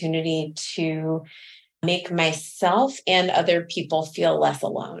opportunity to make myself and other people feel less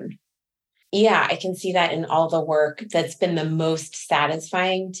alone. Yeah, I can see that in all the work that's been the most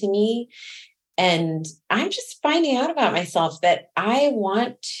satisfying to me. And I'm just finding out about myself that I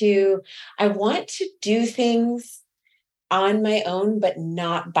want to do things on my own, but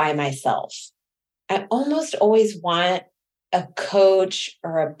not by myself. I almost always want a coach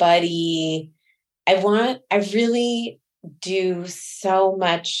or a buddy. I really do so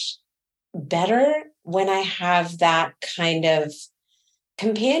much better when I have that kind of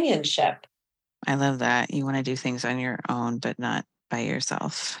companionship. I love that. You want to do things on your own, but not by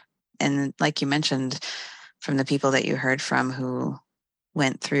yourself. And like you mentioned, from the people that you heard from who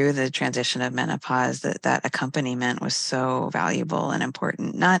went through the transition of menopause, that accompaniment was so valuable and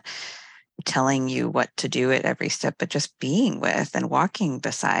important. Not telling you what to do at every step, but just being with and walking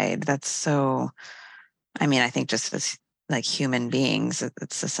beside. That's so, I think just as like human beings,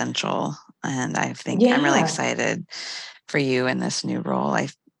 it's essential. And I think I'm really excited for you in this new role.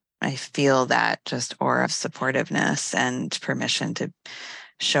 I feel that just aura of supportiveness and permission to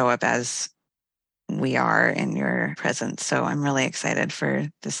show up as we are in your presence. So I'm really excited for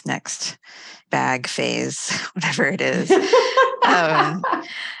this next bag phase, whatever it is.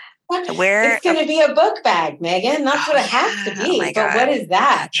 It's going to be a book bag, Megan. That's what it has to be. Oh but what is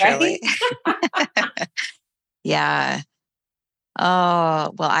that? Naturally. Right? Yeah.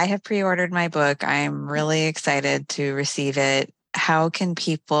 Oh, well, I have pre-ordered my book. I'm really excited to receive it. How can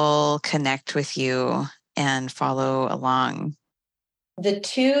people connect with you and follow along? The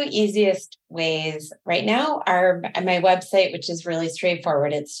two easiest ways right now are my website, which is really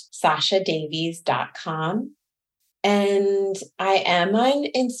straightforward. It's sashadavies.com. And I am on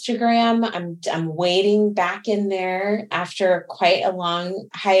Instagram. I'm wading back in there after quite a long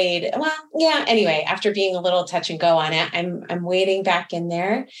hiatus. Well, yeah, anyway, after being a little touch and go on it, I'm wading back in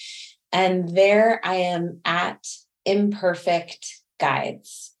there. And there I am at imperfect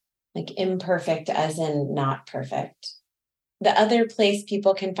guides, like imperfect as in not perfect. The other place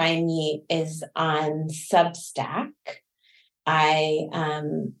people can find me is on Substack. I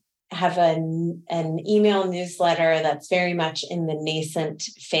have an email newsletter that's very much in the nascent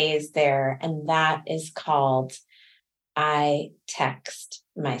phase there, and that is called I Text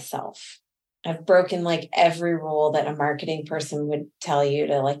Myself. I've broken like every rule that a marketing person would tell you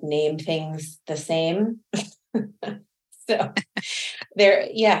to like name things the same. So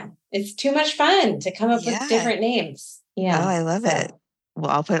it's too much fun to come up with different names. Yeah. Oh, I love it.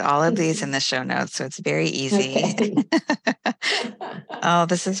 Well, I'll put all of these in the show notes, so it's very easy. Okay. Oh,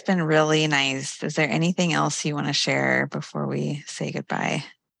 this has been really nice. Is there anything else you want to share before we say goodbye?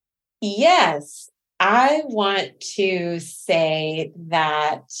 Yes. I want to say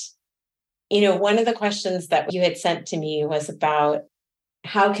that, one of the questions that you had sent to me was about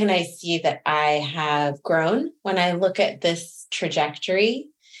how can I see that I have grown when I look at this trajectory?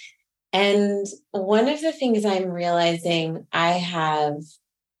 And one of the things I'm realizing I have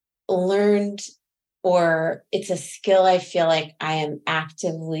learned, or it's a skill I feel like I am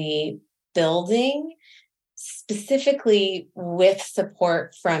actively building, specifically with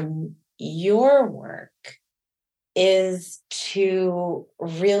support from your work, is to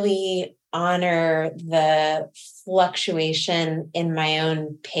really honor the fluctuation in my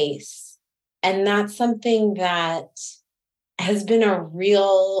own pace. And that's something that has been a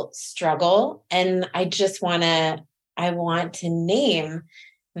real struggle. And I want to name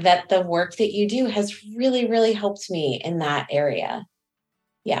that the work that you do has really, really helped me in that area.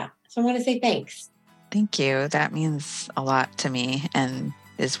 Yeah. So I want to say thanks. Thank you. That means a lot to me and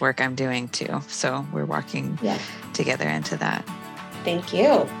is work I'm doing too. So we're walking together into that. Thank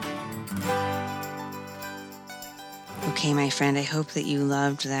you. Okay, my friend, I hope that you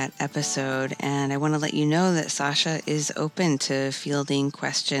loved that episode, and I want to let you know that Sasha is open to fielding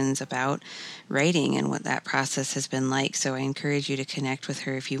questions about writing and what that process has been like. So I encourage you to connect with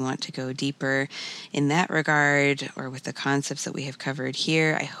her if you want to go deeper in that regard or with the concepts that we have covered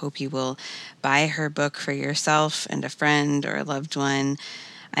here. I hope you will buy her book for yourself and a friend or a loved one.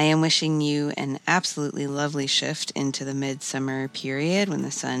 I am wishing you an absolutely lovely shift into the midsummer period when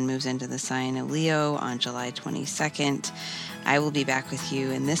the sun moves into the sign of Leo on July 22nd. I will be back with you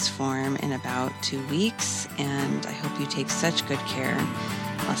in this form in about 2 weeks, and I hope you take such good care.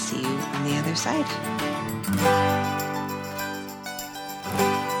 I'll see you on the other side.